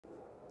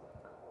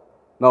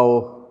Now,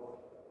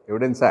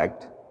 Evidence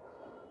Act,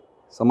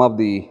 some of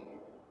the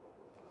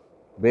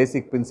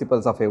basic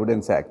principles of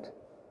Evidence Act,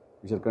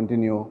 we shall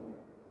continue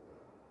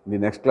in the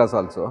next class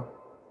also.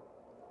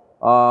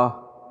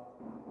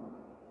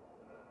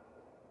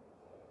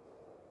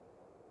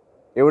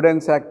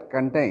 Evidence Act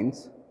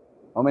contains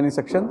how many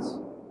sections?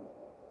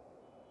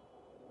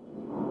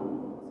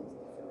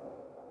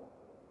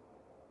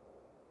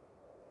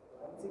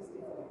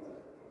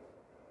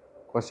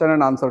 Question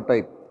and answer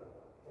type.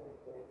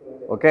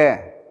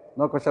 Okay,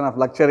 no question of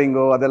lecturing,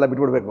 adella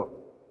bitbidbeku.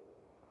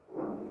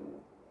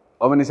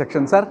 How many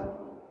sections, sir?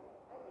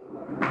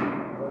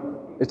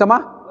 Ishtama?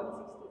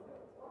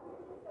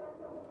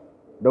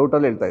 Doubt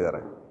alli helta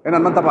idare. Enu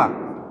Hanmantappa?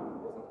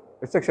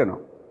 ಎಷ್ಟು section?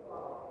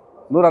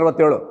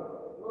 167.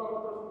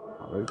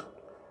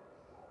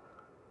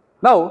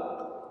 Now,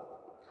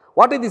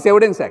 what is this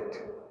Evidence Act?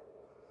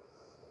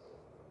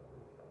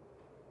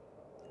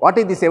 What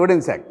is this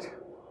Evidence Act?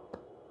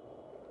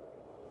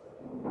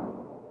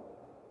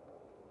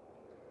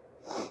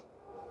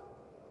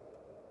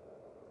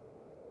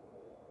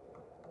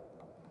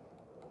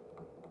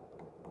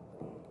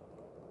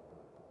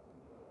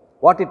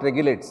 What it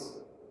regulates?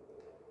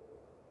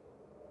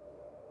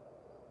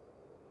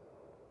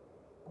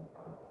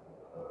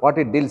 What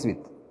it deals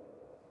with?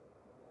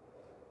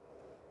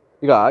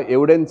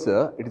 Evidence,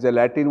 it is a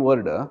Latin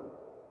word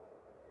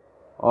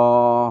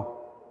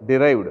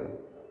derived.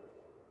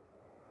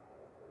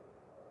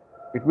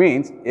 It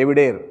means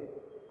evidere,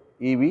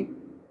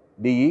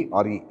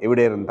 E-V-D-E-R-E,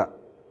 evidere anta.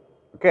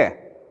 Okay.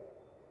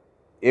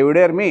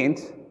 Evidere means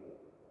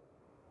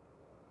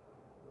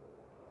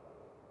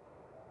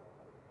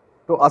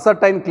to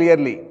ascertain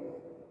clearly.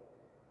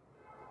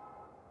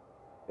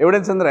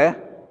 Evidence andre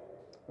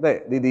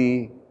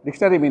the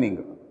dictionary meaning.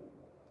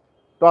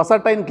 To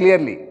ascertain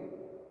clearly.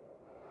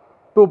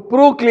 To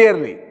prove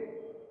clearly.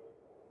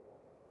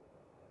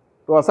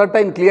 To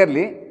ascertain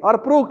clearly or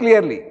prove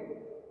clearly.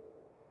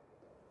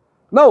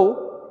 Now,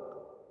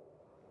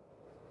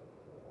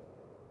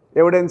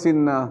 evidence in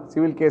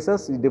civil cases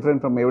is different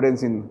from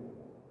evidence in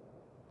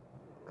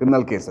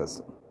criminal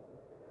cases.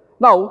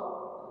 Now,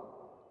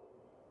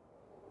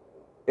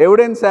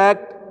 Evidence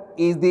Act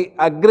is the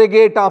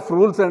aggregate of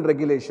rules and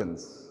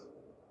regulations.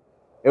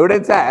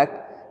 Evidence Act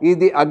is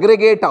the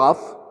aggregate of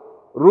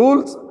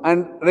rules and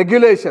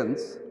regulations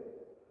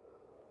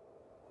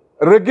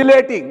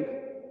regulating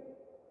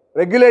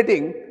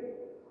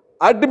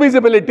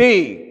admissibility,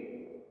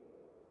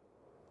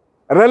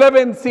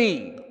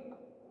 relevancy,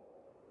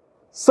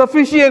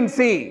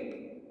 sufficiency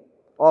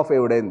of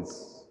evidence.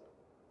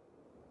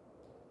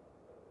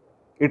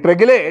 It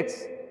regulates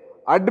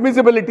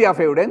admissibility of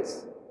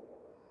evidence,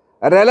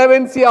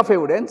 relevancy of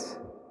evidence,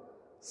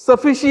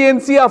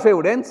 sufficiency of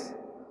evidence,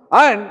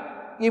 and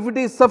if it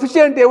is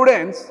sufficient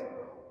evidence,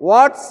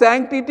 what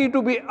sanctity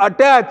to be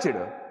attached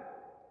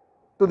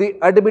to the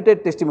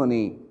admitted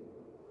testimony.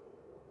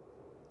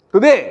 To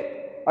the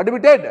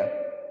admitted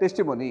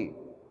testimony.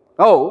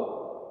 Now,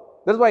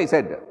 that is why I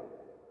said,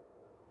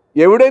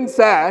 Evidence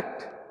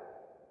Act,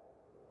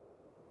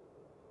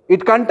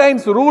 it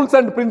contains rules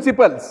and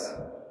principles.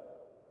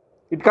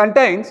 It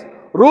contains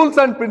rules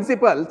and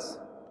principles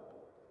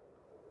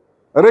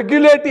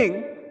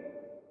regulating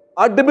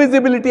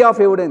admissibility of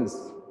evidence,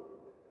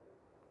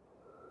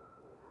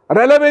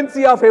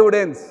 relevancy of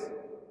evidence,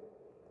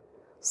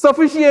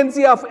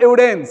 sufficiency of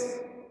evidence,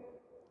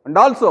 and it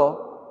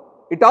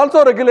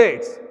also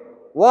regulates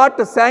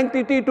what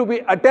sanctity to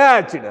be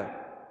attached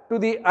to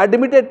the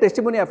admitted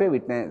testimony of a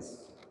witness.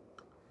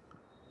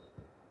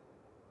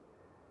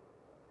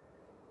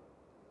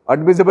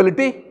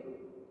 Admissibility,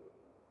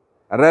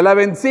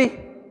 relevancy,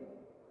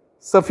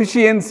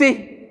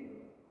 sufficiency.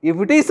 If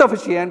it is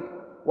sufficient,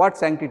 what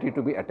sanctity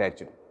to be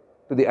attached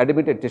to the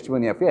admitted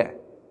testimony of a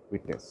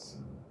witness?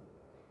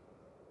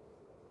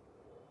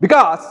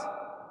 Because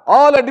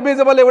all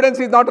admissible evidence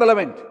is not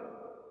relevant.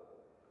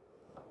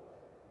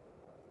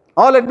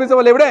 All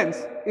admissible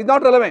evidence is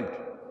not relevant.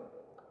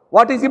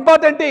 What is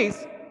important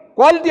is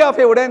quality of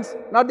evidence,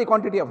 not the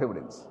quantity of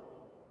evidence.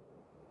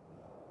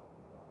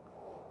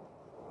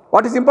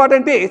 What is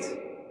important is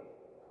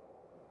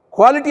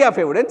quality of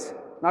evidence,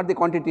 not the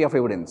quantity of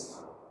evidence.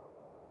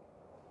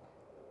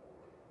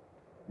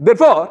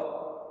 Therefore,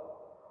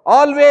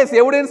 always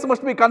evidence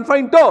must be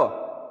confined to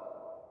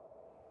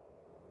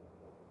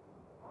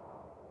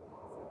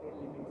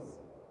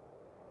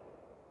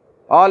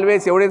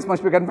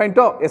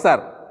yes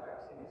sir,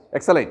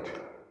 excellent.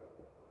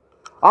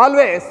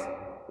 Always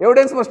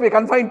evidence must be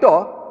confined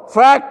to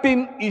fact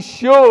in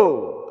issue.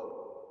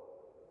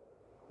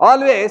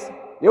 Always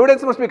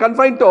evidence must be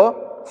confined to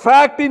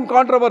fact in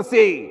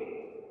controversy.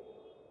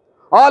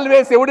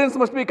 Always evidence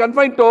must be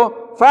confined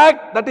to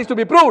fact that is to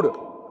be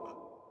proved.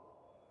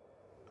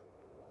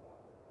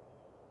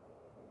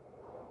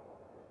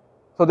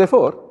 So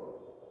therefore,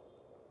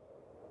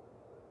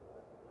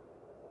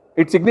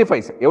 it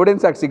signifies,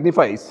 Evidence Act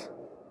signifies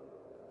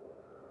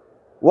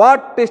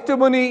what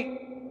testimony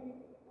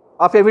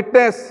of a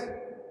witness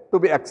to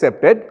be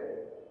accepted,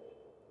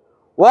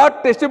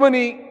 what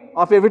testimony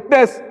of a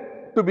witness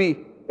to be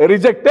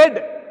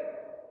rejected,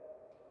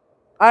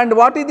 and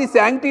what is the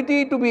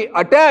sanctity to be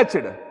attached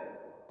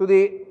to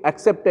the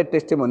accepted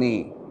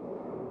testimony.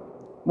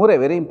 More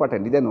very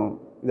important,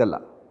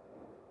 idella.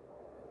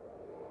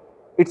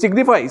 It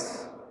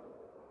signifies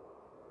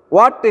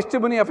what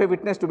testimony of a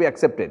witness to be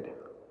accepted,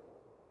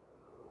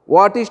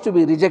 what is to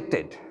be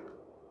rejected,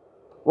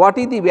 what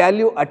is the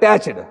value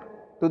attached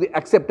to the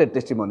accepted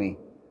testimony.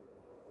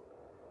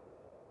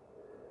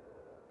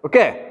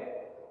 Okay.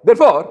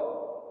 Therefore,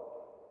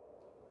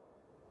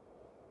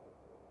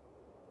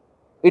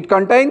 it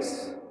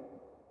contains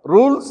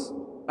rules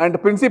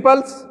and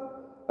principles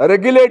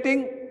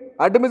regulating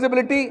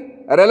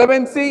admissibility,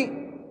 relevancy,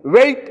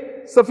 weight,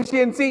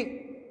 sufficiency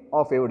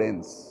of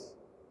evidence.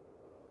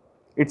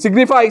 It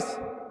signifies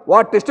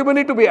what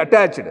testimony to be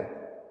accepted,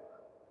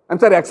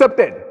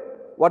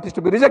 what is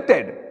to be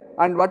rejected,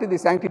 and what is the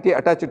sanctity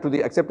attached to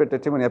the accepted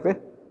testimony of a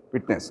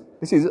witness.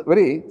 This is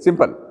very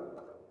simple.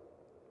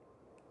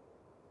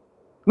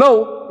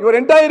 Now, your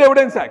entire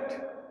evidence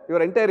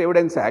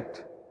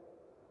act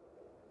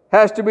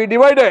has to be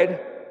divided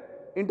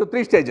into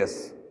 3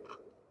 stages.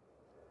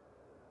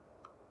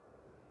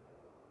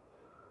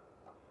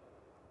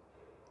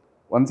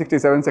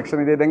 (167) section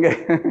ide idange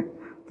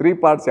 3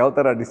 parts yav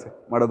tara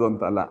madodu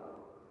anta alla.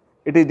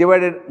 It is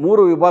divided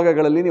 3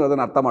 ವಿಭಾಗಗಳಲ್ಲಿ ನೀವು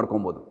ಅದನ್ನು ಅರ್ಥ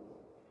ಮಾಡ್ಕೊಬಹುದು.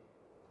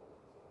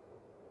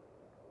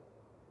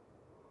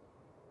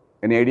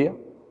 Any idea?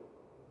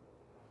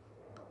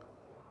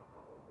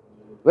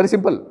 Very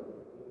simple.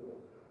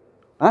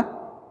 Huh?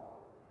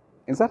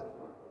 Yes, sir?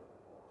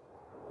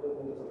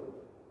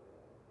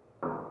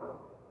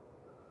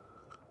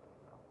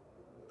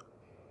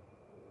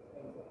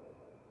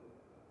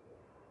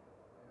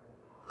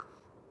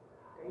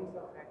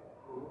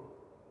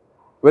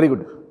 Very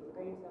good.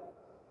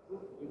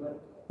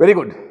 Very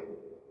good.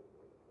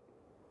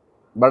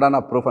 Burden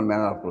of proof and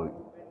manner of proving.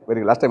 Very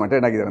good. Last time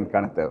attend agidare anta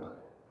kanutte.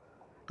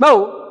 Now,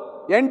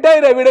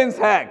 entire evidence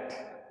act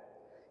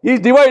is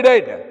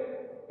divided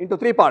into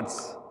 3 parts.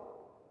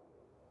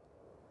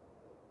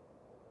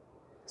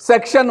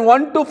 Section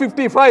 1 to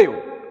 55,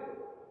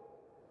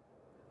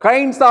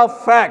 kinds of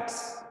facts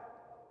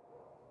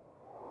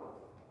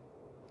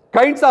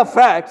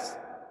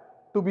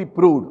to be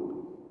proved.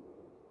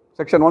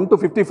 Section 1 to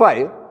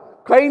 55,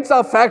 kinds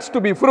of facts to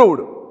be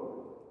proved.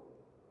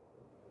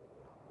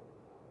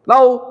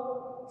 Now,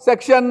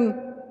 section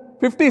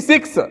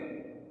 56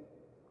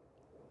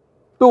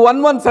 to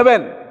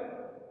 117,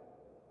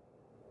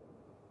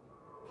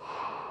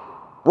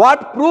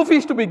 what proof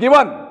is to be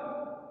given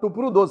to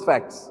prove those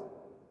facts.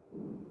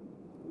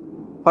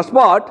 First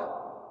part,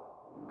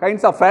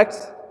 kinds of facts.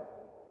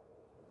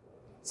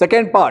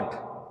 Second part,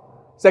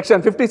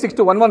 section 56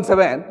 to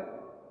 117,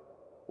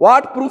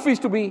 what proof is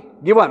to be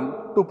given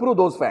to prove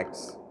those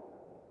facts.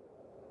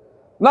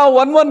 Now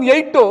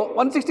 118 to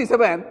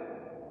 167,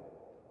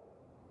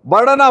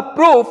 burden of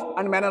proof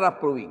and manner of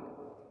proving.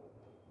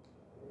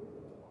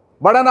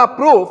 Burden of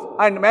proof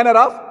and manner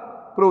of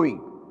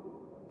proving.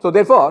 So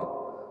therefore,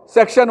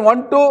 section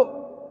 1 to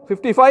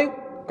 55,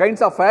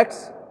 kinds of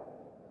facts.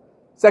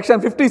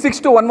 Section 56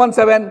 to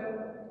 117,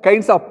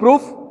 kinds of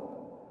proof.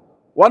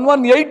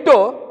 118 to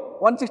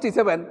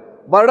 167,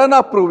 burden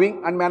of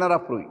proving and manner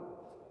of proving.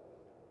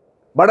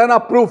 Burden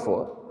of proof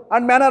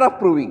and manner of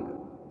proving.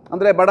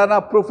 Andre burden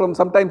of proof from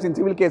sometimes in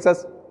civil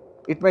cases,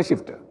 it may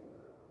shift.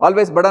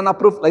 Always burden of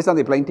proof lies on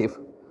the plaintiff,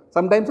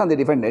 sometimes on the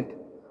defendant,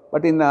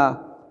 but in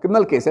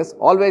criminal cases,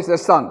 always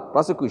rests on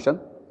prosecution.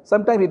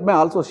 Sometimes it may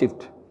also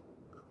shift.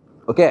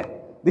 Okay,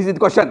 this is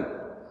the question.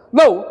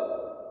 Now,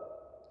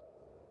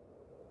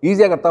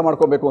 ಈಸಿಯಾಗಿ ಅರ್ಥ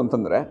ಮಾಡ್ಕೋಬೇಕು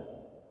ಅಂತಂದರೆ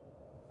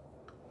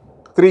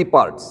 3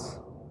 parts.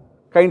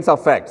 Kinds of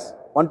facts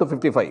 1 to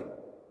 55,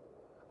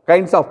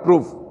 kinds of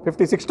proof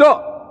 56 to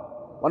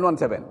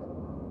 117,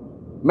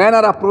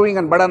 manner of proving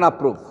and burden of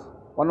proof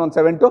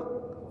 117 to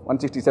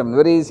 167.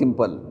 Very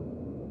simple,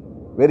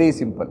 very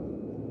simple,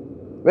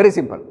 very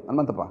simple.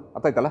 Anmantappa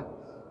ಅರ್ಥ ಆಯ್ತಲ್ಲ?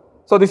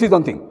 So this is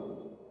one thing.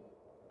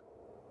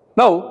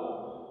 Now,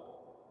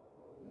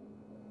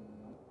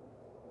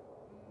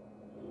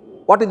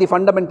 what is the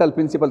fundamental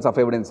principles of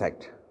Evidence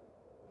Act?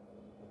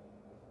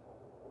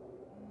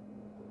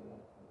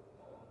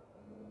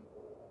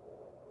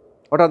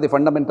 What are the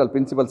fundamental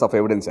principles of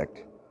Evidence Act?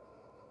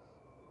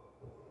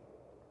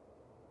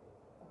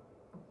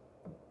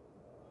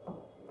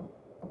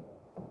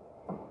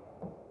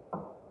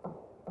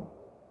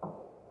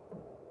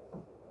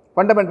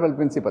 Fundamental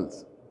principles.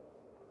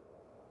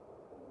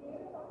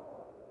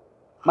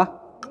 Ma?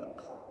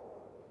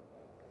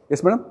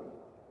 Yes, madam?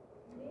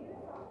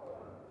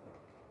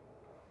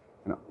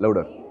 No,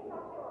 louder.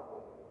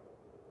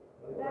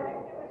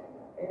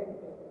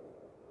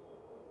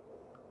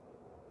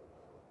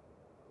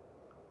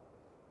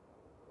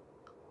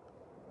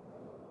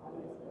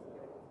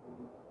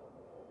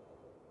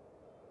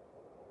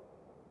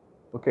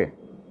 Okay.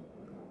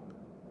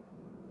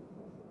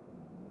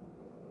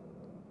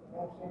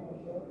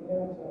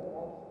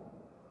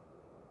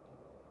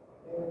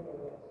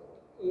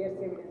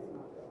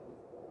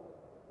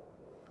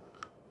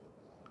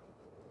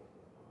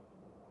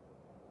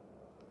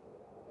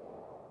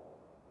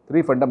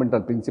 Three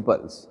fundamental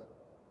principles.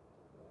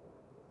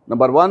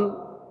 Number one,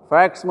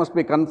 facts must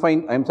be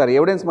confined,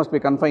 evidence must be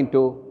confined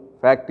to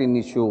fact in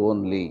issue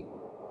only.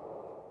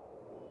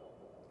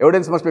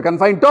 Evidence must be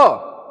confined to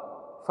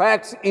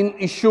facts in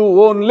issue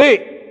only.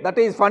 That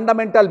is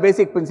fundamental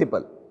basic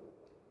principle.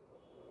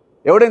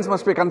 Evidence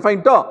must be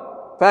confined to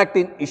fact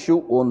in issue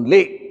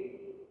only.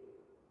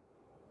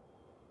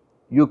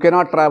 You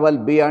cannot travel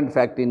beyond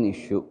fact in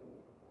issue.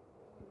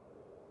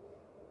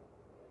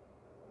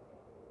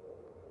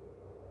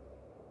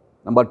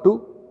 Number two,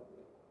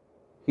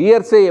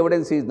 hearsay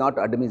evidence is not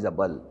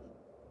admissible.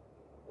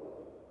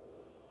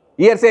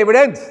 Hearsay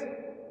evidence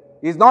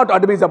is not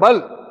admissible.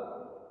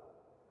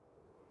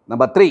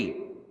 Number three,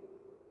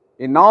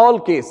 in all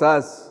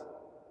cases,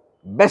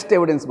 best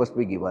evidence must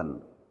be given.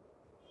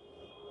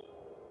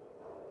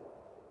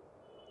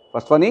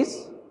 First one is,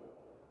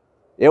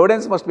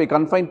 evidence must be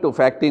confined to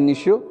fact in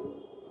issue.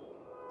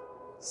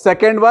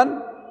 Second one,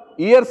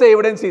 hearsay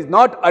evidence is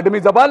not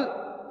admissible.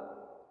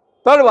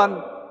 Third one,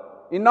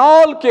 in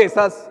all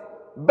cases,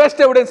 best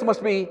evidence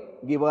must be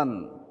given.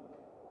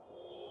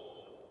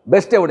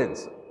 Best evidence.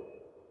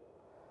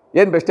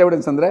 Yen best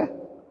evidence andre?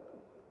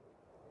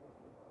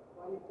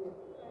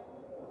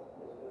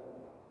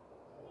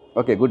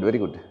 Okay, good, very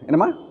good.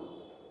 Enama?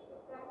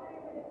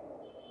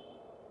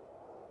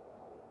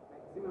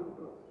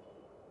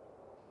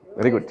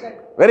 Very good.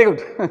 Very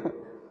good.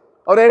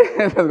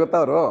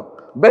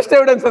 Best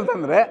evidence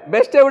antandre,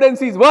 best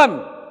evidence is one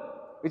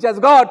which has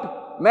got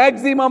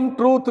maximum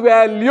truth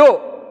value.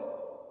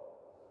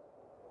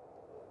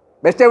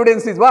 Best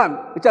evidence is one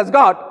which has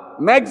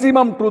got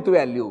maximum truth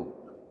value.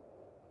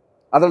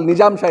 Adral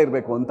nijamsha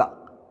irbeku anta.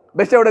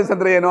 Best evidence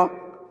andre eno?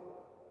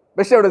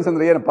 Best evidence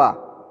andre ಏನಪ್ಪ?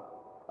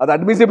 ಅದು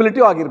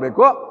admissibility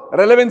ಆಗಿರಬೇಕು,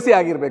 ರೆಲೆವೆನ್ಸಿ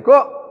ಆಗಿರಬೇಕು,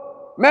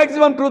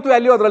 maximum truth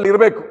value ಅದರಲ್ಲಿ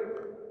ಇರಬೇಕು.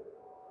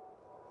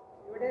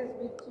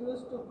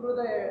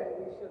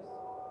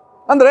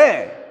 ಅಂದರೆ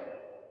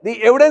the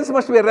evidence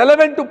must be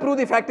relevant to prove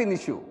the fact in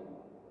issue.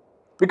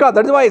 Because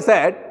that is why I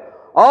said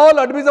all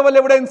admissible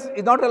evidence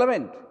is not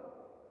relevant.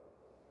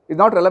 Is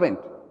not relevant.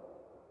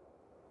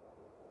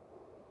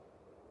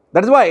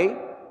 That is why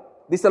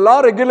this law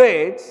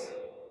regulates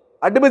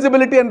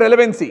admissibility and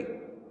relevancy.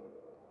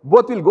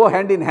 Both will go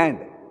hand in hand.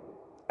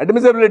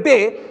 Admissibility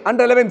and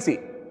relevancy.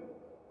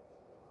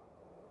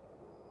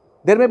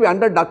 There may be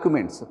 100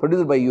 documents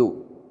produced by you.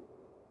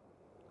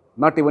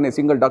 Not even a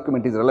single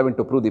document is relevant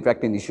to prove the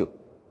fact in issue.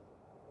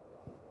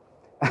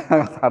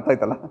 ಅರ್ಥ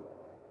ಆಯ್ತಲ್ಲ?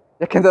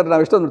 ಯಾಕೆಂದರೆ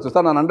ನಾವು ಎಷ್ಟೊಂದು ನೋಡ್ತೀವಿ,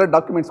 sir ನಾನು 100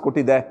 documents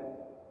ಕೊಟ್ಟಿದ್ದೆ,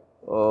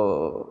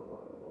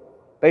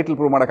 title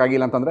prove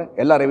ಮಾಡೋಕ್ಕಾಗಿಲ್ಲ ಅಂತಂದರೆ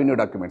ಎಲ್ಲ ರೆವಿನ್ಯೂ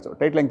ಡಾಕ್ಯುಮೆಂಟ್ಸು.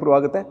 ಟೈಟಲ್ ಹೆಂಗೆ ಪ್ರೂವ್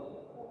ಆಗುತ್ತೆ?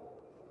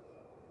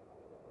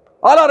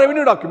 All are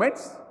revenue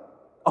documents.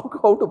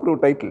 How to prove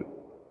title?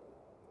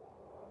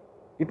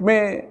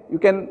 You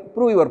can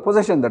prove your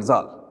possession, that's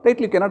all.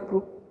 Title you cannot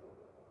prove.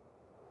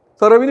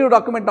 So revenue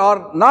document are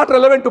not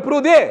relevant to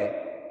prove the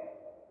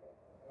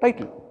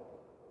title.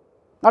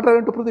 Not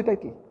relevant to prove the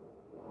title.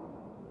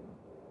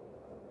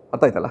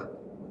 ಅರ್ಥ ಆಯ್ತಲ್ಲ?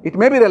 It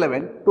may be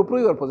relevant to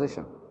prove your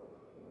possession.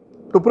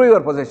 To prove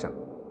your possession.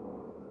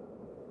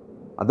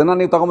 ಅದನ್ನು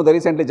ನೀವು ತಗೊಂಬೋದು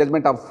recently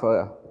judgment of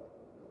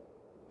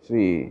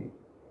Shri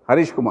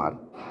Harish Kumar.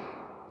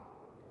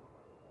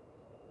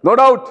 No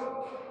doubt,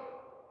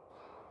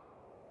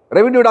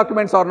 revenue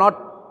documents are not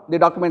the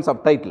documents of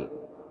title.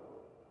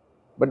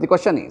 But the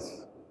question is,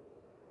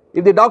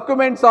 if the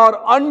documents are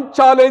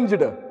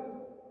unchallenged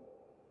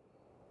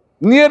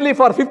nearly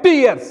for 50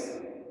 years,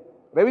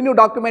 revenue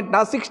document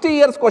na 60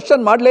 years question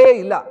madle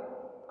illa,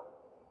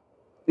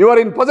 you are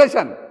in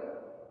possession.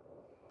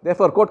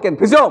 Therefore, court can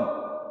presume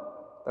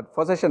that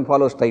possession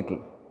follows title.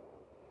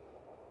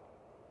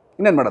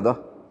 Innan madadu?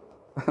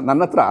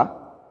 Nannatra,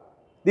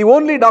 the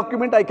only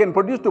document I can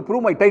produce to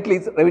prove my title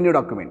is revenue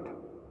document.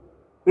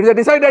 It is a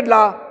decided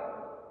law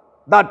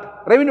that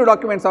revenue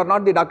documents are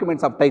not the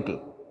documents of title.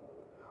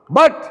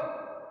 But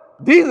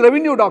these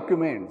revenue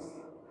documents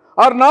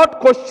are not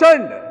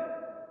questioned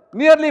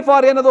nearly for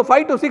another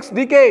 5 to 6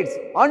 decades.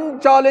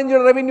 Unchallenged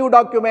revenue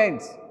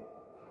documents.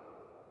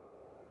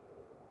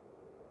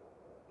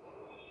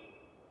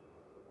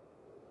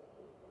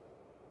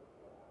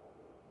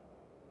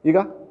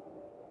 Iga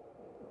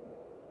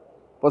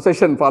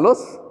possession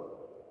follows.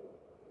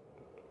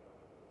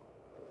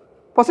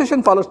 Possession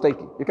follows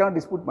title. You cannot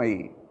dispute my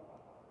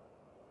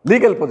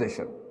legal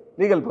possession.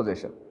 Legal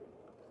possession.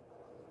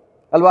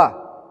 Alva,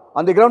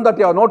 on the ground that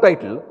you have no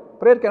title,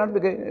 prayer cannot be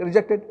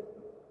rejected.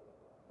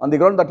 On the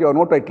ground that you have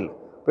no title,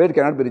 prayer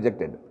cannot be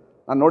rejected.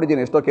 ನಾನು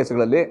ನೋಡಿದ್ದೀನಿ ಎಷ್ಟೋ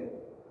ಕೇಸ್ಗಳಲ್ಲಿ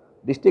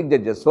district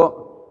judges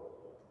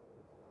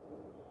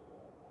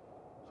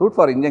suit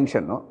for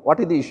ಇಂಜಂಕ್ಷನ್ನು.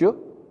 What is the issue?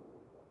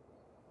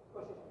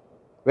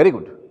 Very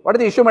good. What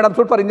is the issue madam?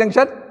 Suit for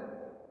injunction.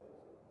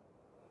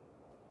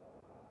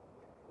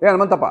 ಏನು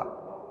ಹನುಮಂತಪ್ಪ?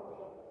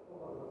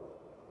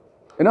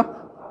 ಏನು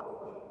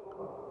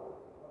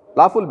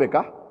lawful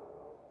ಬೇಕಾ?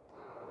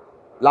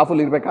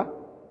 Lawful ಇರಬೇಕಾ?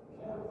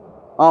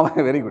 ಹಾಂ,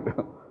 very good.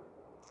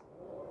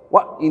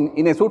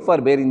 In a suit for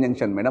bare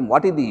injunction, madam,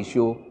 what is the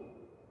issue?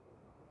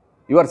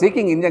 You are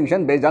seeking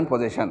injunction based on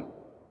possession.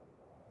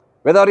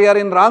 Whether you are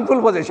in wrongful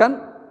possession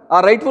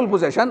or rightful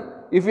possession,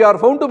 if you are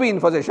found to be in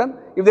possession,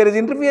 if there is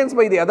interference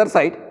by the other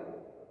side,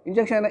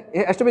 injunction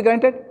has to be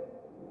granted.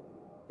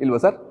 Ilva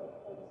sir?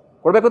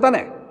 ಕೊಡಬೇಕು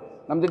ತಾನೆ?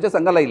 ನಮ್ಮ judges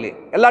ಹಂಗಲ್ಲ ಇಲ್ಲಿ.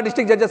 ಎಲ್ಲ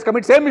district judges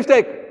commit same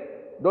mistake.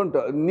 Don't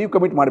ನೀವು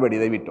commit ಮಾಡಬೇಡಿ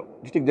ದಯವಿಟ್ಟು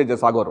district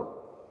judges ಆಗೋರು.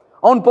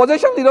 ಅವನ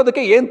ಪೊಸೆಷನ್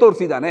ಇರೋದಕ್ಕೆ ಏನು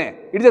ತೋರಿಸಿದ್ದಾನೆ?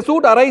 It's A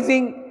suit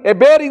arising A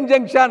ಬೇರ್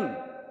injunction.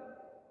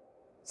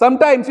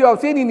 Sometimes you have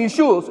seen in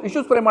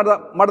issues frame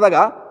ಮಾಡಿದಾಗ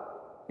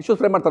ಇಶ್ಯೂಸ್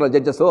ಫ್ರೇಮ್ ಮಾಡ್ತಾರಲ್ಲ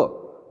ಜಡ್ಜಸ್ಸು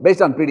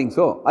ಬೇಸ್ಡ್ ಆನ್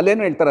ಪ್ಲೀಡಿಂಗ್ಸು,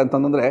 ಅಲ್ಲೇನು ಹೇಳ್ತಾರೆ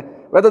ಅಂತಂದರೆ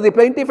whether the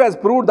plaintiff has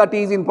proved that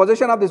is in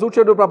possession of the suit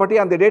schedule property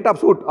on the date of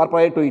suit R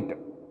prior to it.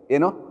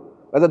 ಏನು?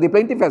 Whether the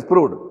plaintiff has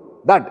proved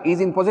that is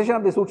in possession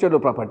of the suit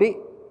schedule property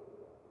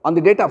on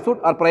the date of suit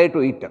R prior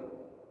to it.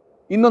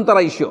 ಇನ್ನೊಂದು ಥರ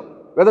issue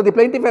whether the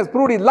plaintiff has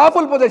proved in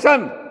lawful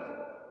possession.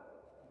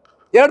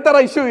 ಎರಡು ಥರ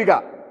issue ಈಗ.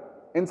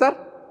 ಏನು sir?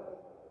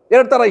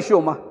 ಎರಡು ಥರ issue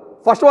ಅಮ್ಮ.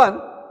 First one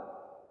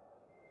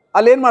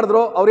ಅಲ್ಲೇನು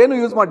ಮಾಡಿದ್ರು, ಅವ್ರೇನು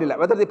ಯೂಸ್ ಮಾಡಲಿಲ್ಲ.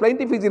 Whether the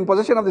plaintiff is in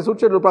possession of the suit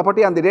schedule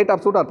property on the date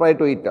of suit R prior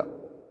to it.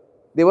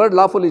 The word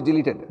lawful is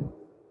deleted.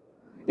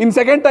 In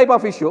second type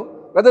of issue,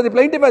 whether the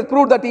plaintiff has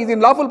proved that he is in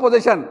lawful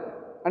possession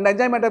and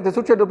enjoyment of the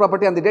suit schedule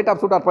property on the date of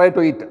suit or prior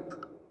to it.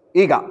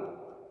 Ega.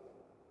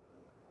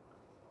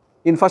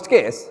 In first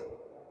case,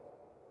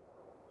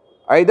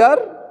 either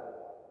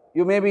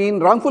you may be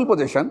in wrongful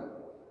possession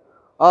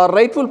or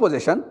rightful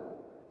possession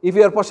if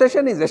your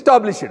possession is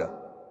established.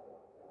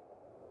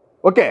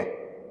 Okay,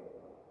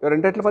 you are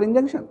entitled for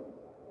injunction.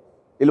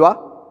 Ilva?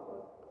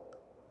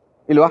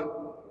 Ilva?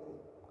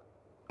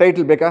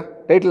 Title ಬೇಕಾ?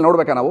 Title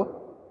ನೋಡಬೇಕಾ ನಾವು?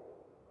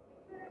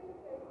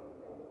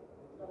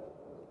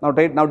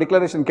 ನಾವು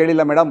declaration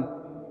ಕೇಳಿಲ್ಲ madam,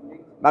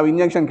 ನಾವು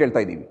injunction ಕೇಳ್ತಾ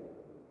ಇದ್ದೀವಿ.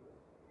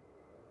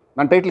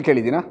 ನಾನು title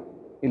ಕೇಳಿದ್ದೀನಾ?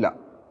 ಇಲ್ಲ.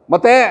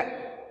 ಮತ್ತೆ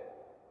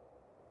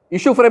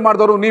ಇಶ್ಯೂ ಫ್ರೇಮ್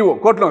ಮಾಡಿದವರು ನೀವು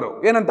ಕೋರ್ಟ್ನವರು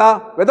ಏನಂತ?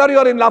 Whether you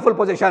are in lawful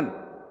possession.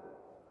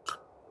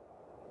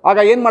 ಆಗ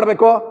ಏನು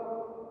ಮಾಡಬೇಕು?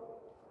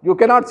 You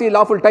cannot see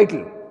lawful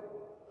title.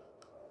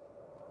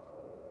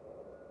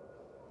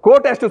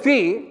 Court has to C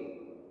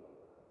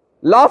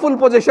lawful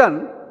possession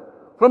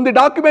from the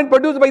document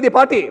produced by the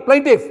party,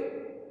 plaintiff.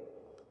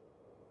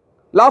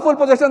 Lawful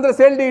possession ಅಂದರೆ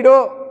sale deed.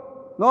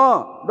 No,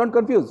 don't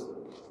confuse.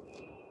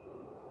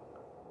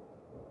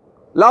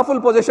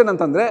 Lawful possession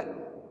ಅಂತಂದರೆ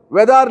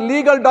weather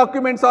legal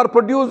documents R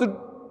produced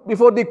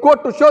before the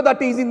court to show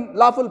that is in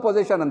lawful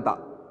possession ಅಂತ.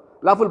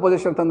 Lawful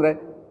possession ಅಂತಂದರೆ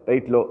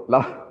title,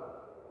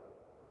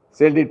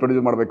 sale deed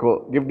produce ಮಾಡಬೇಕು,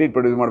 gift deed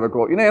produce ಮಾಡಬೇಕು,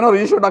 ಏನೋ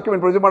registered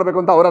document produce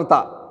ಮಾಡಬೇಕು ಅಂತ ಅವರರ್ಥ.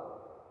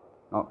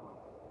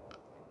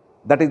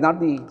 That is not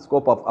the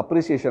scope of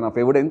appreciation of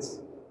evidence,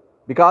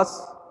 because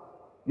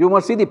you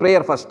must see the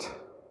prayer first,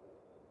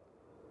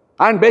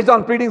 and based on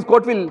pleadings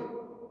court will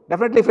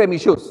definitely frame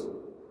issues.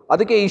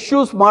 Adike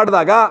issues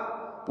ಮಾಡಿದಾಗ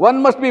one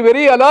must be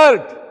very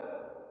alert.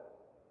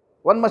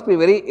 One must be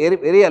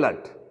very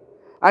alert.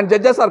 And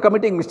judges are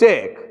committing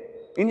mistake.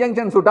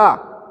 Injunction suit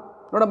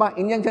ನೋಡಮ್ಮ,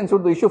 injunction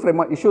ಸುಟ್ issue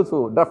frame issues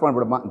draft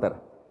ಮಾಡಿಬಿಡಮ್ಮ ಅಂತಾರೆ.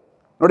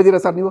 ನೋಡಿದ್ದೀರಾ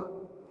sir ನೀವು?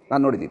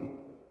 ನಾನು ನೋಡಿದ್ದೀನಿ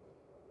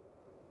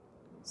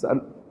sir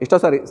ಎಷ್ಟೋ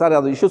ಸಾರಿ. Sir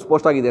ಅದು issues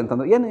post ಆಗಿದೆ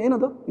ಅಂತಂದ್ರೆ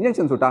ಏನದು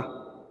ಇಂಜಂಕ್ಷನ್ ಸೂಟಾ?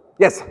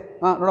 ಎಸ್,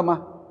 ಹಾಂ ನೋಡಮ್ಮ,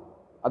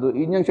 ಅದು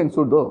injunction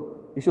ಸೂಟ್ದು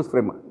issues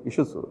frame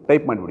issues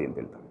type ಮಾಡಿಬಿಡಿ ಅಂತ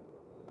ಹೇಳ್ತಾರೆ.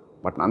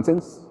 But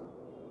nonsense.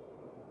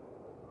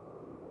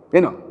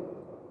 ಏನು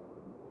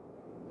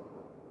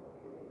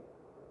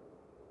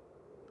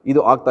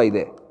ಇದು ಆಗ್ತಾ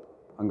ಇದೆ?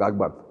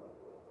 ಹಂಗಾಗಬಾರ್ದು.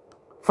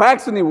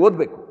 ಫ್ಯಾಕ್ಟ್ಸ್ ನೀವು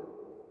ಓದಬೇಕು.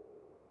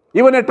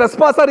 Even A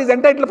ಟ್ರೆಸ್ಪಾಸರ್ is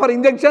ಎಂಟೈಟ್ಲ್ಡ್ for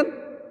injunction.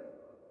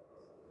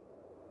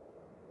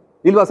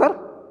 ಇಲ್ವಾ sir?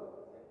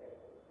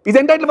 is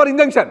entitled for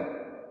injunction.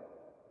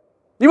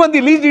 Even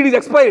the lease deed is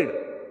expired.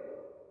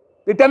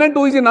 The tenant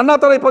who is in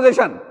unauthorized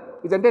possession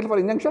is entitled for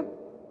injunction.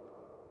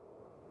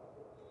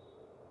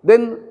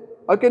 Then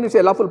how can you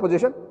say lawful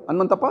possession?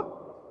 Anmantappa?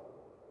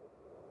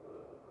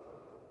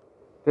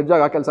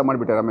 ಜಡ್ಜಾಗ ಆ ಕೆಲಸ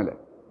ಮಾಡಿಬಿಟ್ಟಾರೆ ಆಮೇಲೆ.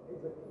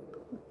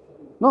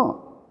 No,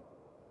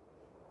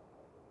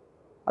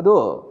 ಅದು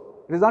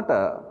it is not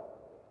a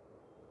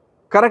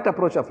correct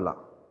approach of law.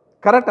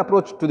 Correct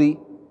approach to the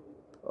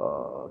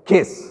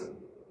case.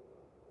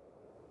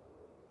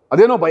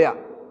 ಅದೇನೋ ಭಯ,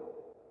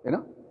 ಏನೋ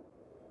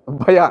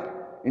ಭಯ,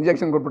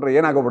 injection ಕೊಟ್ಬಿಟ್ರೆ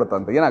ಏನಾಗೋಗ್ಬಿಡುತ್ತೆ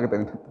ಅಂತ. ಏನಾಗುತ್ತೆ?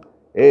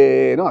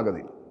 ಏನೂ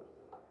ಆಗೋದಿಲ್ಲ,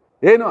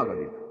 ಏನೂ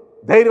ಆಗೋದಿಲ್ಲ.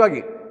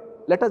 ಧೈರ್ಯವಾಗಿ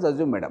let us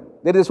assume madam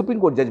there is A supreme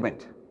court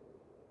judgement.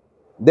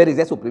 There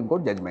is A supreme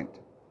court judgement.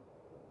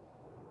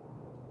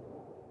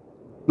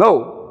 ನಾವು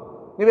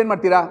ನೀವೇನು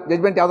ಮಾಡ್ತೀರಾ?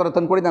 ಜಜ್ಮೆಂಟ್ ಯಾವ್ದಾರು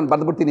ತಂದುಕೊಡಿ, ನಾನು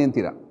ಬರೆದ್ಬಿಡ್ತೀನಿ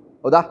ಅಂತೀರಾ.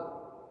 ಹೌದಾ?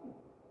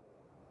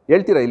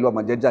 ಹೇಳ್ತೀರಾ ಇಲ್ವಮ್ಮ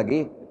ಜಡ್ಜಾಗಿ?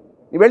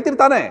 ನೀವು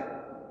ಹೇಳ್ತಿರ್ತಾನೆ,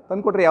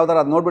 ತಂದುಕೊಟ್ರೆ ಯಾವ್ದಾರು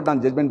ಅದು ನೋಡ್ಬಿಟ್ಟು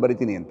ನಾನು ಜಜ್ಮೆಂಟ್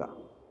ಬರಿತೀನಿ ಅಂತ.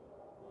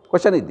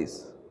 Question is this.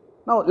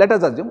 Now let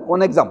us assume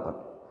one example.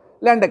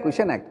 Land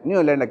Acquisition Act, New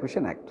Land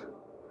Acquisition Act.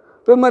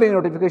 Preliminary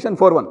notification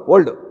 4.1,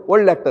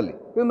 old act ಅಲ್ಲಿ.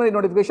 Preliminary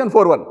notification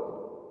 4.1.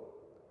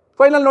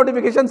 Final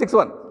notification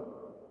 6.1.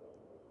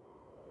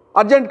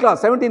 Urgent clause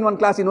 17.1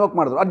 clause invoke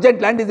ಮಾಡಿದ್ರು. Urgent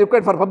land is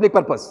required for public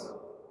purpose.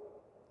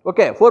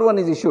 Okay, 4.1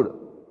 is issued.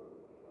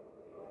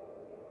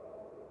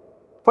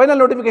 Final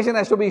notification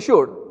has to be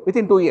issued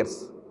within 2 years.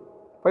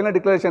 Final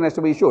declaration has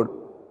to be issued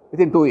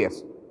within 2 years.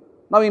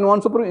 Now in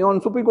one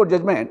Supreme Court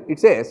judgment, it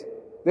says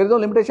there is no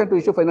limitation to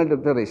issue final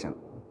declaration.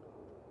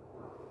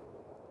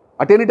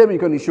 At any time you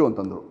can issue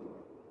ಅಂತಂದ್ರು.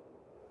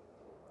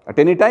 At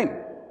any time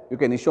you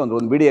can issue ಅಂದ್ರು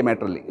ಒಂದು BDA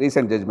ಮ್ಯಾಟ್ರಲ್ಲಿ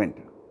recent judgement.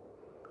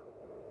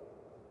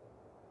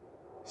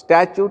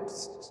 statute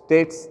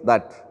states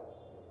that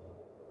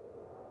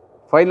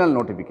final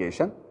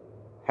notification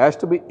has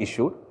to be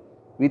issued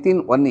within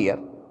 1 year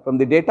from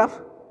the date of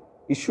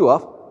issue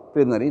of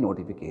preliminary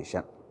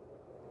notification.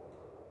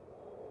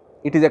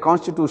 It is a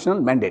constitutional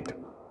mandate.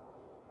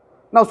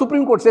 Now,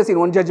 Supreme Court says in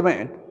one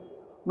judgment,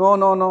 no,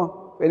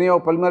 when your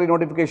preliminary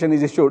notification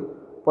is issued,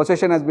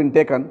 possession has been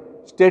taken,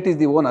 state is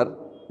the owner,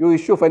 you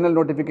issue final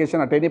notification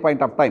at any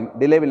point of time,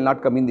 delay will not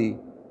come in the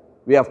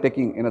way of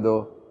taking another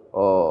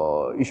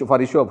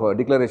issue of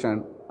declaration,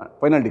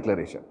 final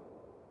declaration.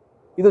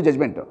 This is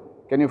judgment.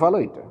 Can you follow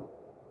it?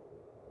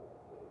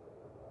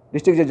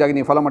 District judge ಆಗಿ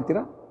ನೀವು follow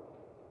ಮಾಡ್ತೀರಾ?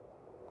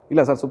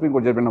 ಇಲ್ಲ sir, supreme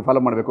court judgment follow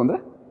ಮಾಡಬೇಕು ಅಂದರೆ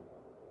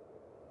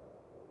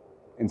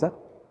ಏನು sir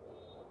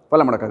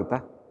follow ಮಾಡೋಕ್ಕಾಗುತ್ತಾ?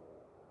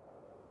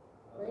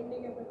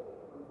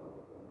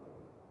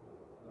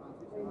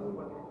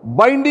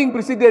 Binding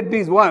precedent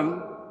is one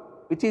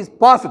which is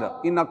passed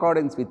in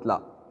accordance with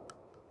law.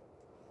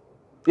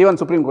 Even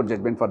Supreme Court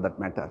judgment for that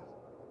matter.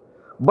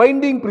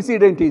 Binding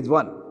precedent is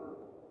one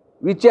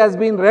which has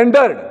been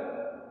rendered,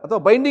 or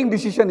binding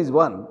decision is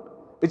one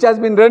which has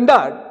been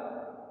rendered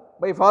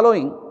by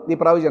following the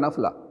provision of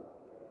law.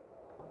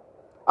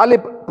 Only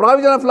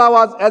provision of law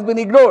has been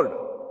ignored,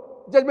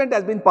 judgment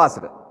has been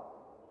passed.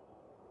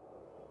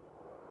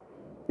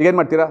 ಈಗೇನು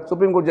ಮಾಡ್ತೀರಾ?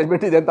 Supreme court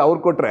judgment ಇದೆ ಅಂತ ಅವ್ರು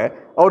ಕೊಟ್ಟರೆ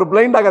ಅವರು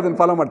blind ಆಗಿ ಅದನ್ನು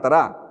follow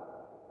ಮಾಡ್ತಾರಾ?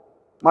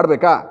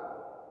 ಮಾಡಬೇಕಾ?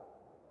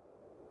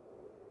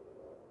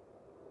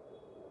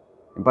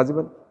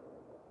 Impossible?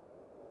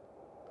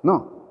 No.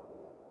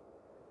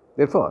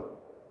 Therefore,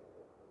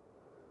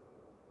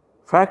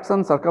 facts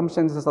and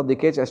circumstances of the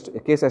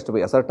case has to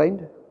be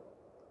ascertained.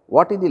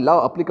 What is the law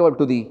applicable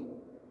to the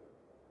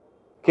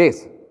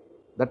case?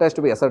 That has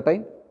to be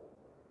ascertained.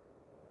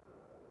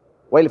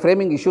 While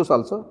framing issues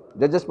also,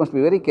 judges must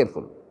be very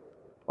careful.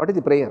 What is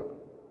the prayer?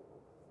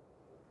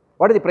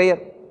 What is the prayer?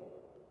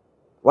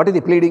 What is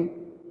the pleading?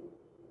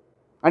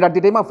 And at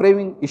the time of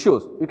framing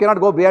issues, you cannot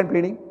go beyond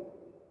pleading.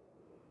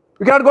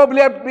 You cannot go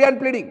beyond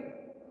pleading.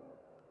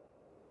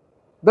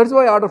 That is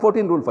why Order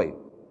 14, Rule 5,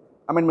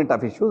 amendment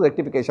of issues,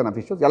 rectification of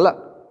issues, ಎಲ್ಲ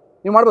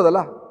ನೀವು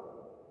ಮಾಡ್ಬೋದಲ್ಲ.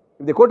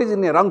 If the court is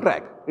in a wrong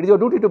track, it is your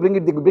duty to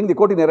bring the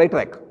court in a right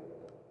track.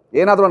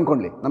 ಏನಾದರೂ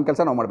ಅಂದ್ಕೊಳ್ಳಿ, ನಮ್ಮ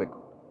ಕೆಲಸ ನಾವು ಮಾಡಬೇಕು.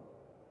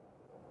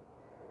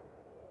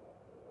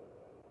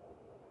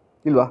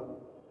 ಇಲ್ವಾ?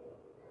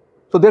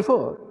 So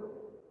therefore,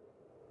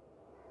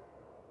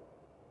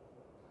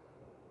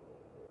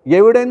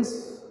 evidence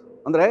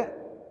ಅಂದರೆ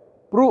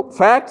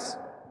facts,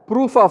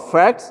 proof of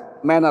facts,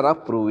 manner of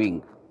proving.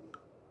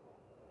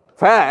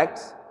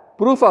 Facts,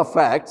 proof of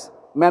facts,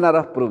 manner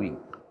of proving.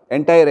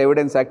 Entire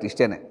Evidence Act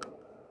ಇಷ್ಟೇನೆ.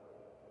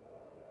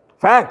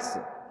 Facts,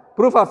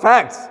 proof of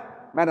facts,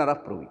 manner of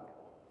proving.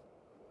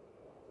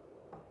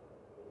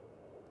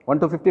 1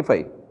 to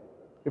 55,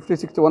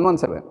 56 to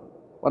 117,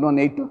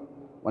 118 to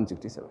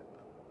 167.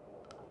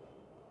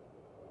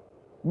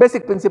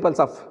 Basic principles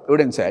of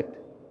Evidence Act.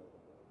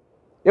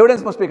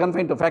 Evidence must be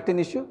confined to fact in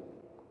issue.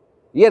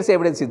 Hearsay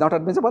evidence is not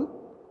admissible.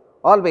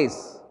 Always,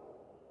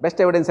 best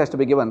evidence has to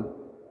be given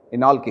in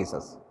all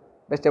cases.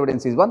 Best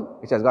evidence is one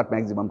which has got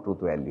maximum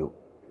truth value.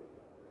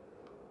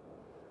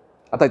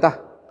 Ataita?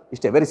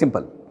 Ishte, very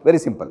simple, very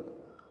simple.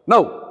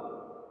 Now,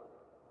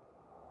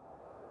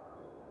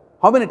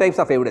 how many types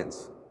of evidence?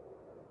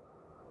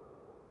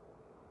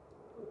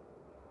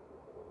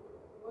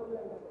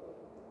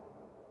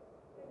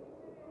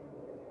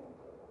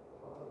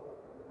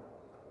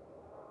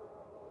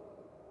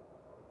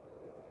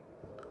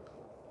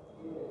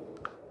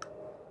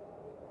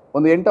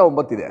 ಒಂದು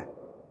 8-9 ಇದೆ.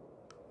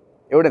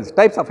 Evidence,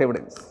 types of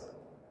evidence.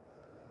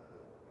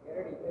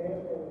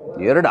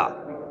 ಎರಡಾ?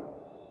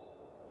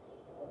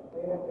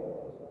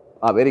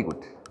 Very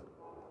good.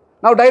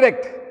 ನಾವು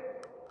direct,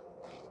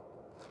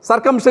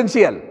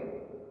 circumstantial,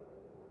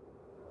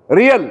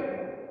 real,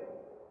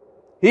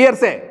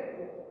 ಹಿಯರ್ಸೆ,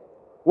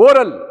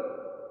 oral,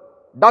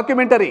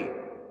 documentary,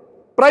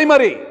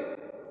 primary,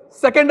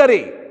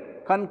 secondary,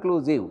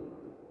 conclusive.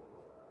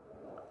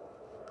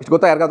 ಇಷ್ಟು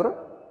ಗೊತ್ತಾ ಯಾರಿಗಾದ್ರು?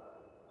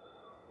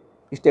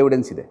 ಇಷ್ಟು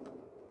evidence ಇದೆ.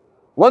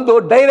 ಒಂದು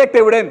direct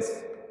evidence,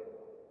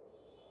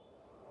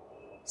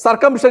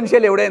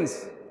 circumstantial evidence,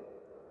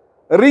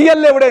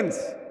 real evidence.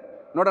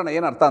 ನೋಡೋಣ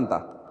ಏನು ಅರ್ಥ ಅಂತ.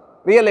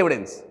 Real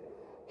evidence,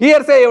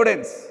 ಹಿಯರ್ಸೆ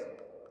evidence,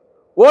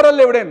 oral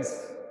evidence,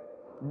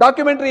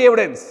 documentary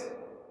evidence,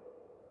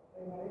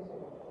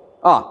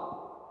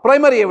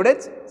 primary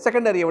evidence,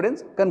 secondary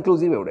evidence,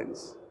 conclusive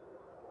evidence.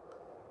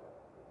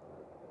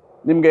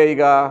 ನಿಮಗೆ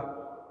ಈಗ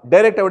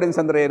ಡೈರೆಕ್ಟ್ ಎವಿಡೆನ್ಸ್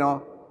ಅಂದರೆ ಏನು?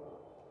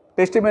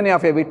 Testimony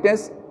of a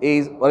witness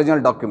is original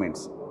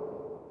documents.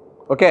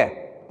 Okay,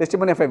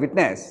 testimony of a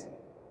witness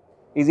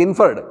is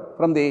inferred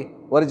from the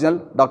original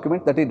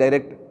document, that is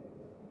direct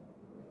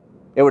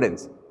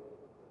evidence.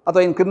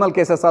 ಅಥವಾ in criminal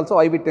cases also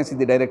eyewitness is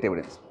the direct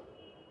evidence.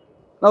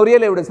 Now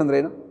real evidence ಅಂದರೆ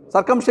ಏನು?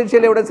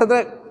 Circumstantial evidence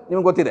ಅಂದರೆ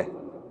ನಿಮಗೆ ಗೊತ್ತಿದೆ.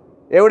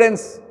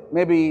 Evidence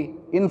may be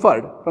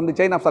inferred from the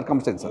chain of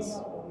circumstances.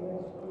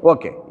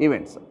 Okay,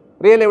 events.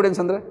 Real evidence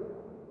ಅಂದರೆ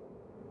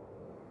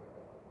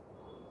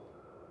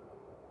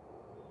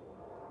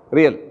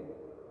real.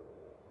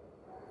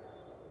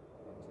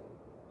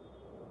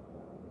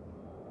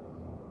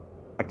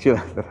 Actually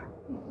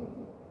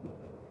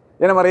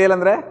ಏನಮ್ಮ real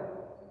ಅಂದರೆ?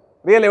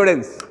 Real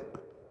evidence.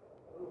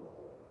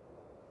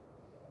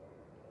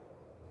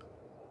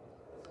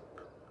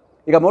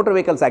 ಈಗ motor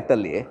vehicles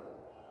ಆ್ಯಕ್ಟಲ್ಲಿ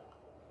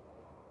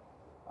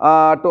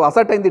to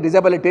ascertain the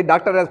disability,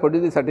 doctor has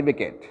produced the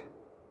certificate.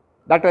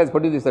 Doctor has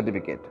produced the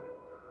certificate.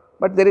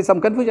 But there is some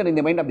confusion in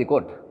the mind of the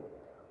court.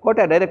 Court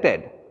had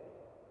directed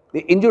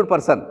the injured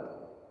person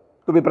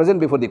to be present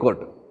before the court.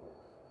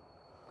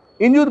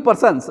 Injured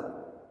persons,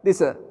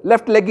 this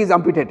left leg is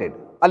amputated.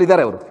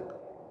 ಅಲ್ಲಿದ್ದಾರೆ ಅವರು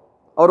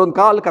ಒಂದು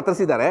ಕಾಲು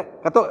ಕತ್ತರಿಸಿದ್ದಾರೆ,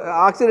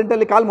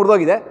 ಆಕ್ಸಿಡೆಂಟಲ್ಲಿ ಕಾಲು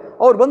ಮುರಿದೋಗಿದೆ,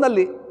 ಅವ್ರು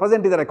ಬಂದಲ್ಲಿ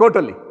present ಇದ್ದಾರೆ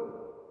ಕೋರ್ಟಲ್ಲಿ.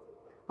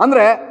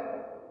 ಅಂದರೆ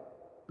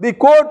the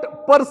court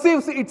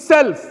perceives it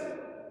self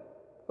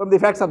from the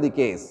facts of the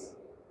case.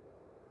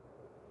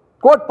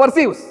 Court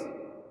perceives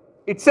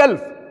itself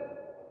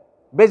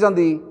based on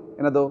the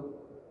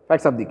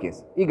facts of the case.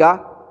 Iga,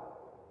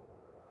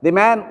 the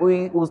man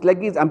whose leg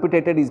is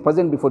amputated is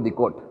present before the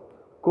court.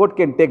 Court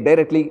can take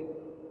directly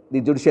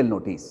the judicial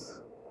notice.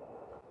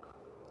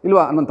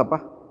 Ilva Anantappa?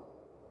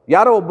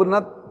 ಯಾರೋ ಒಬ್ಬರನ್ನ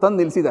ತಂದು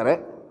ನಿಲ್ಲಿಸಿದ್ದಾರೆ,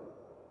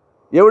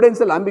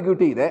 ಎವಿಡೆನ್ಸಲ್ಲಿ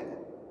ambiguity ಇದೆ,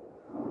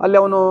 ಅಲ್ಲಿ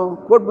ಅವನು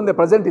court ಮುಂದೆ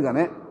present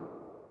ಇದ್ದಾನೆ,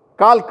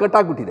 call cut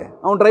ಆಗಿಬಿಟ್ಟಿದೆ,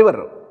 ಅವನು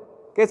ಡ್ರೈವರ್,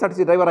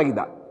 KSRTC ಡ್ರೈವರ್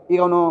ಆಗಿದ್ದ, ಈಗ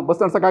ಅವನು bus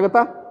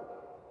ನಡೆಸೋಕ್ಕಾಗತ್ತಾ?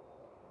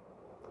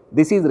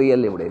 This is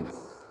real evidence.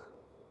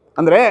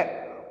 ಅಂದರೆ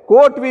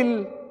court will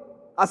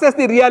assess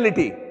the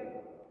reality.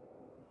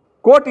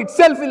 Court it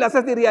self will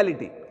assess the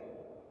reality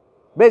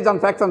based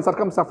on facts on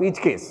ಸರ್ಕಮ್ಸ್ of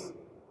each case.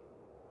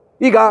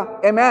 ಈಗ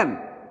A man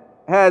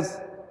has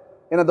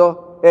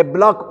A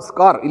block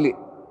scar,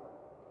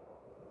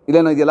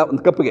 ಇಲ್ಲೇನೋ ಇದೆಯಲ್ಲ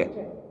ಒಂದು ಕಪ್ಪಿಗೆ,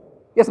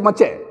 S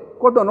ಮಚ್ಚೆ,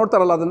 court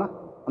ನೋಡ್ತಾರಲ್ಲ ಅದನ್ನು.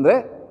 ಅಂದರೆ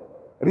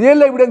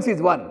real evidence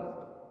is one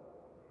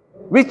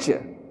which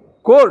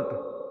court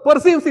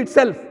perceives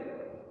itself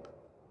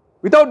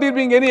without there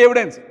being any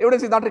evidence.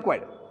 Evidence is not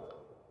required.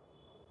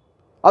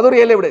 Adu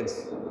real evidence.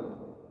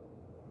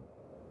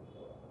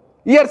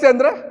 Hearsay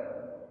andre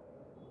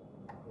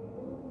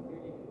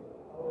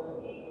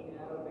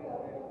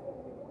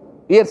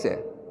hearsay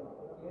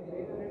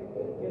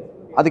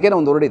ಅದಕ್ಕೇನೋ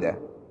ಒಂದು word ಇದೆ.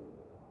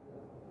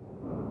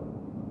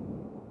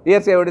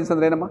 hearsay evidence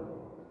ಅಂದ್ರೆ ಏನಮ್ಮ?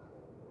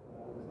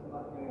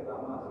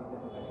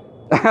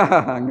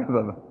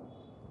 ಹಂಗದ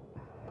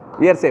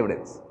hearsay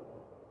evidence.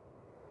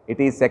 It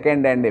is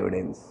second hand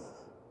evidence.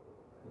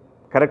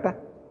 Correct?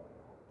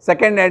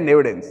 Second hand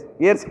evidence.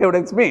 Hearsay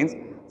evidence means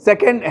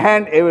second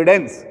hand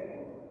evidence.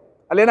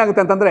 ಅಲ್ಲಿ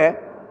ಏನಾಗುತ್ತೆ ಅಂತಂದರೆ,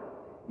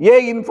 A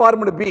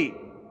informed B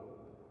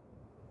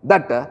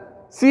that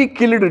C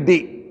killed D.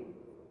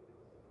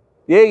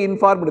 A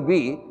informed B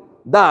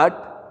that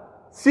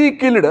C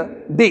killed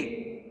D.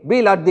 B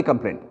lodged the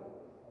complaint.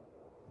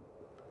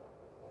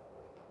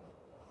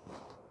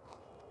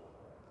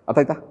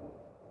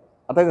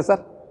 ಅರ್ಥಾಯ್ತಾ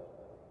sir?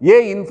 A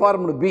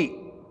informed B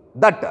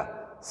that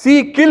C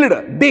killed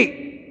D.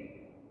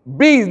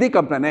 B is the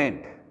complainant.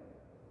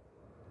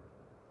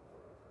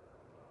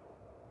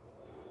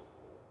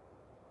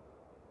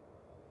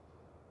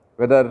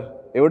 Whether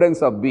evidence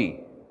of B,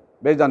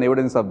 based on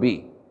evidence of B,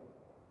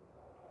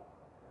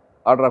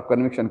 order of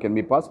conviction can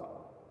be passed.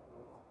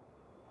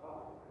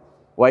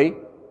 Why?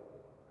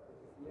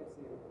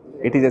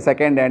 It is a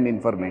second hand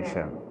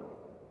information.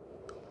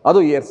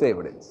 Adu hearsay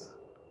evidence.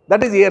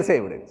 That is hearsay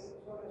evidence.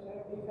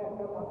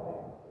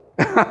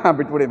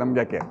 ಬಿಟ್ಬಿಡಿ, ನಮ್ಗೆ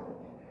ಯಾಕೆ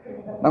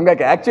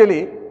actually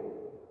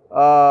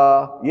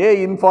A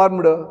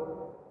informed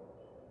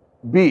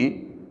B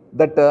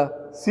that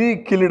C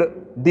killed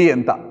D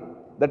ಅಂತ,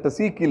 that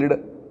C killed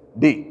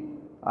D.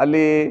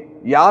 ಅಲ್ಲಿ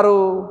ಯಾರು,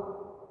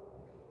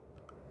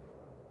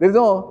 there is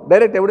no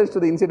direct evidence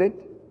to the incident.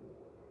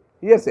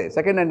 Hearsay,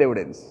 second hand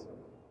evidence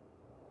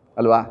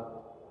ಅಲ್ವಾ?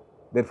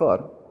 Therefore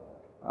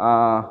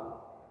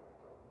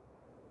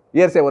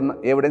hearsay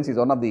evidence is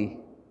one of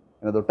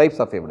the types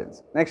of evidence.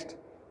 Next,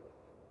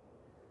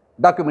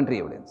 documentary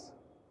evidence.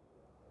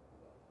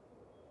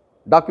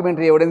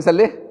 Documentary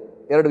ಎವಿಡೆನ್ಸಲ್ಲಿ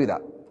ಎರಡು ವಿಧ.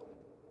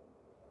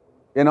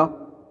 ಏನೋ?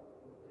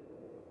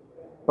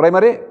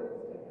 Primary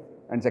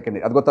and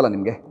secondary. ಅದು ಗೊತ್ತಲ್ಲ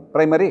ನಿಮಗೆ,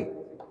 primary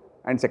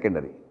and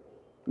secondary.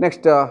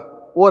 Next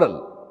oral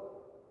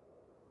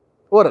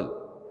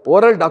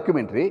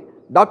documentary.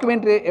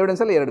 Documentary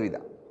ಎವಿಡೆನ್ಸಲ್ಲಿ ಎರಡು ವಿಧ.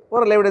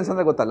 Oral evidence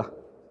ಅಂದರೆ ಗೊತ್ತಲ್ಲ,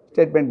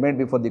 statement made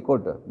before the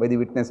court by the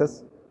witnesses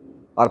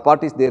R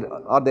parties there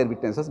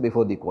witnesses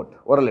before the court.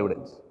 Oral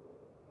evidence.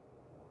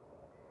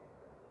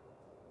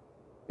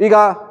 ಈಗ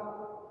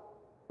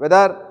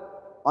weather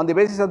on the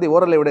basis of the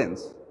oral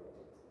evidence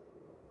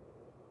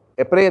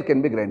A prayer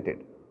can be granted,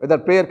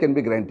 weather prayer can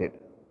be granted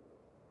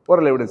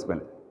oral evidence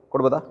ಮೇಲೆ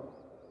ಕೊಡ್ಬೋದಾ?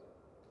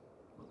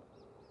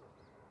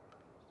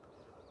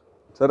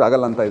 Sir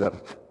ಆಗಲ್ಲ ಅಂತ ಇದ್ದಾರೆ.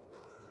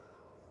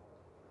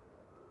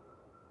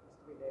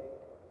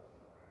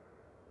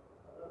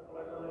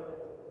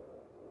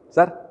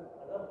 Sir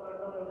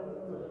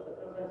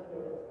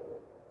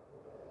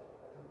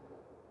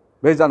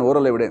based on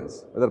oral evidence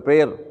whether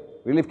prayer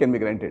relief can be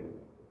granted.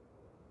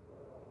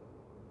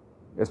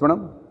 Yes madam,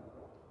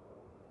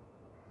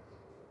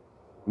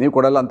 ನೀವು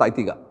ಕೊಡಲ್ಲ ಅಂತ ಆಯ್ತು.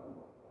 ಈಗ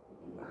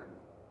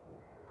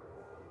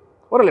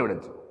ಓರಲ್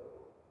ಎವಿಡೆನ್ಸ್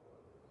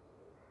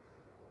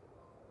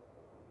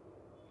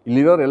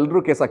ಇಲ್ಲಿರೋರು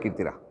ಎಲ್ಲರೂ ಕೇಸ್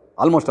ಹಾಕಿರ್ತೀರಾ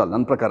ಆಲ್ಮೋಸ್ಟ್ ಆಲ್.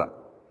 ನನ್ನ ಪ್ರಕಾರ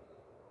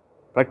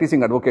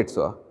practising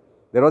advocates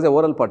there was A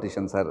oral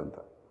partition sir ಅಂತ.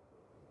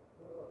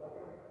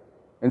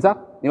 ಏನು ಸರ್,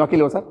 ನೀವು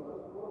ಹಾಕಿಲ್ವ sir?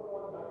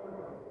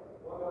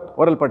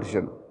 Oral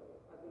partition,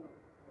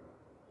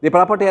 the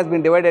property has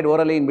been divided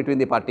orally in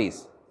between the parties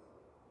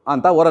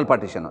ಅಂತ oral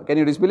partition. Can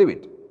you ಡಿಸ್ಬಿಲೀವ್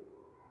it?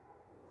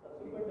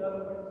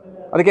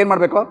 ಅದಕ್ಕೆ ಏನು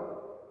ಮಾಡಬೇಕು?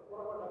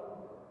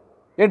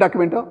 ಏನು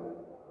ಡಾಕ್ಯುಮೆಂಟು?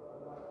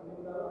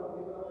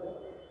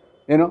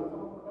 ಏನು?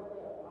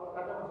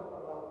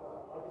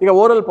 ಈಗ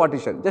oral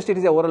partition, just it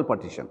is A oral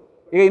partition.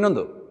 ಈಗ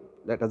ಇನ್ನೊಂದು,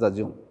 let us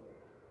assume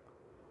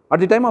at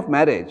the time of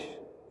marriage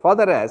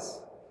father has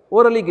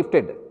orally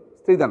gifted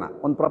ಸ್ತ್ರೀಧನ,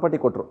 ಒಂದು ಪ್ರಾಪರ್ಟಿ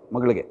ಕೊಟ್ಟರು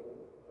ಮಗಳಿಗೆ.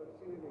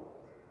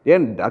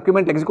 ಏನು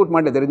ಡಾಕ್ಯುಮೆಂಟ್ ಎಕ್ಸಿಕ್ಯೂಟ್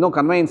ಮಾಡಲಿ, there is no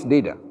ಕನ್ವೈನ್ಸ್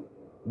deed,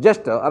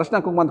 just ಅರಶಿನ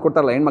ಕುಂಕುಮ ಅಂತ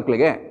ಕೊಡ್ತಾರಲ್ಲ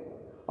ಹೆಣ್ಮಕ್ಳಿಗೆ,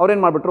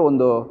 ಅವ್ರೇನು ಮಾಡಿಬಿಟ್ರು,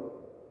 ಒಂದು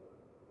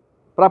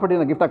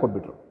ಪ್ರಾಪರ್ಟಿನ ಗಿಫ್ಟಾಗಿ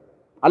ಕೊಟ್ಬಿಟ್ರು.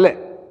 ಅಲ್ಲೇ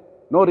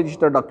ನೋ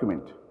ರಿಜಿಸ್ಟರ್ಡ್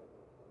ಡಾಕ್ಯುಮೆಂಟ್,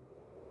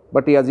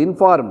 ಬಟ್ ಈ has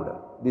informed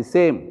the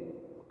same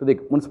to the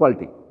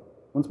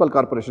municipal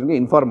ಕಾರ್ಪೊರೇಷನ್ಗೆ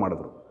inform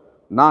ಮಾಡಿದ್ರು,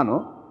 ನಾನು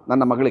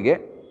ನನ್ನ ಮಗಳಿಗೆ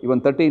ಇವನ್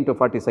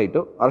 30x40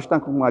 ಸೈಟು ಅರಶಿನ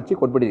ಕುಂಕುಮ ಹಚ್ಚಿ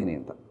ಕೊಟ್ಬಿಟ್ಟಿದ್ದೀನಿ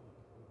ಅಂತ.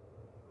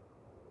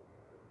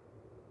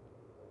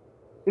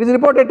 It is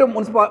reported to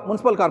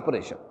municipal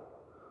corporation.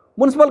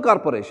 Municipal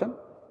corporation,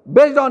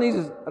 based on his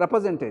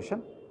representation,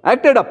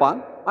 acted upon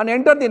and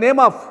entered the name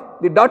of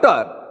the daughter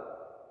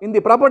in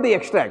the property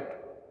extract.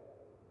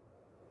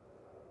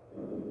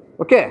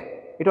 Okay,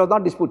 it was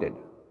not disputed.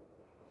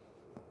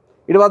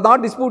 It was not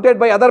disputed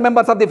by other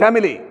members of the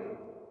family.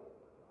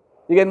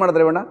 ಈಗ ಏನು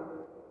ಮಾಡಿದ್ರೆ Revanna?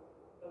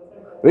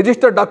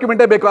 Registered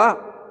ಡಾಕ್ಯುಮೆಂಟೇ ಬೇಕಾ?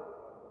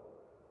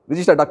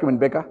 Registered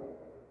document ಬೇಕಾ?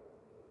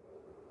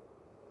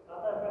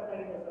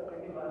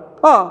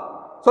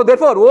 So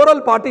therefore oral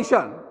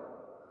partition,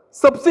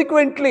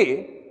 subsequently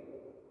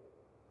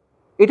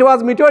it was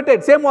mutated,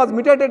 same was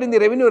mutated in the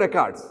revenue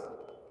records.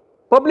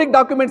 Public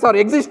documents are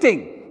existing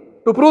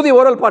to prove the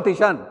oral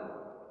partition.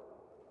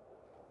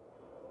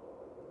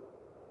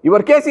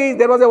 Your case is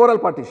there was a oral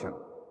partition.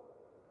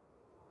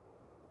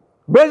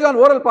 Based on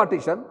oral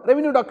partition,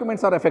 revenue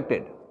documents are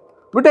affected.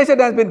 Mutation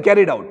has been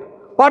carried out.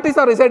 Parties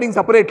are residing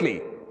separately.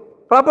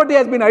 Property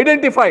has been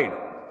identified.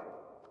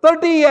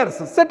 30 years,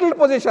 settled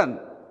possession.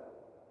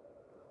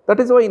 That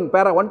is why in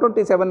para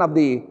 127 of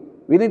the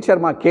Vinit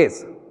Sharma case,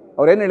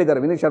 ಅವರು ಏನು ಹೇಳಿದ್ದಾರೆ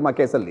ವಿನೀತ್ ಶರ್ಮಾ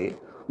ಕೇಸಲ್ಲಿ,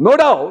 no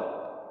doubt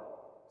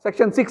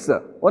section 6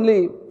 only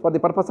for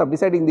the purpose of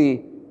deciding the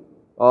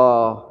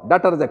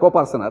daughter as a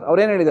co-parsoner, ಅವ್ರು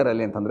ಏನು ಹೇಳಿದ್ದಾರೆ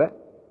ಅಲ್ಲಿ ಅಂತಂದರೆ,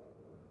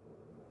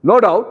 no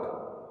doubt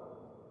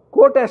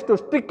court has to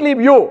strictly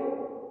view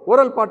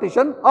oral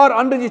partition or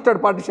unregistered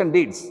partition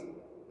deeds.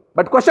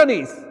 But question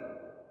is,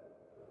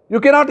 you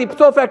cannot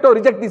ipso facto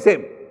reject the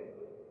same.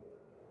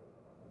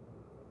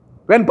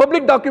 When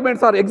public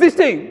documents are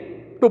existing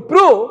to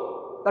prove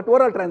that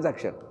oral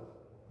transaction.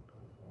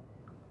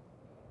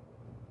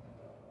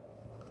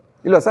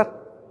 Illo sir?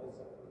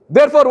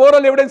 Therefore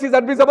oral evidence is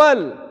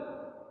admissible.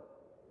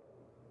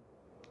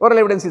 Oral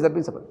evidence is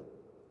admissible.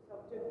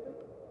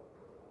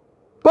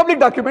 Public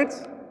documents.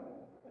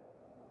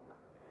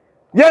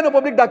 ಏನು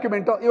public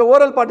document? ಇವಾಗ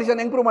oral partition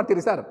ಹೆಂಗೆ prove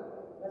ಮಾಡ್ತೀರಿ sir?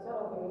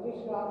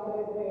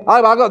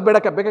 ಆಗೋದು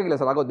ಬೇಕಾಗಿಲ್ಲ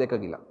sir, ಆಗೋದು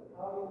ಬೇಕಾಗಿಲ್ಲ,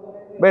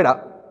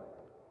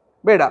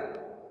 ಬೇಡ.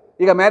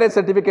 ಈಗ ಮ್ಯಾರೇಜ್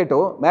ಸರ್ಟಿಫಿಕೇಟು,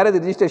 ಮ್ಯಾರೇಜ್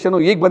ರಿಜಿಸ್ಟ್ರೇಷನು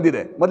ಈಗ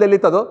ಬಂದಿದೆ,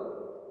 ಮೊದಲೆಲ್ಲಿತ್ತದು?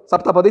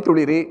 ಸಪ್ತಪದಿ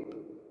ತುಳಿರಿ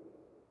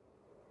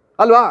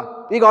ಅಲ್ವಾ?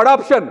 ಈಗ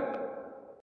ಅಡಾಪ್ಷನ್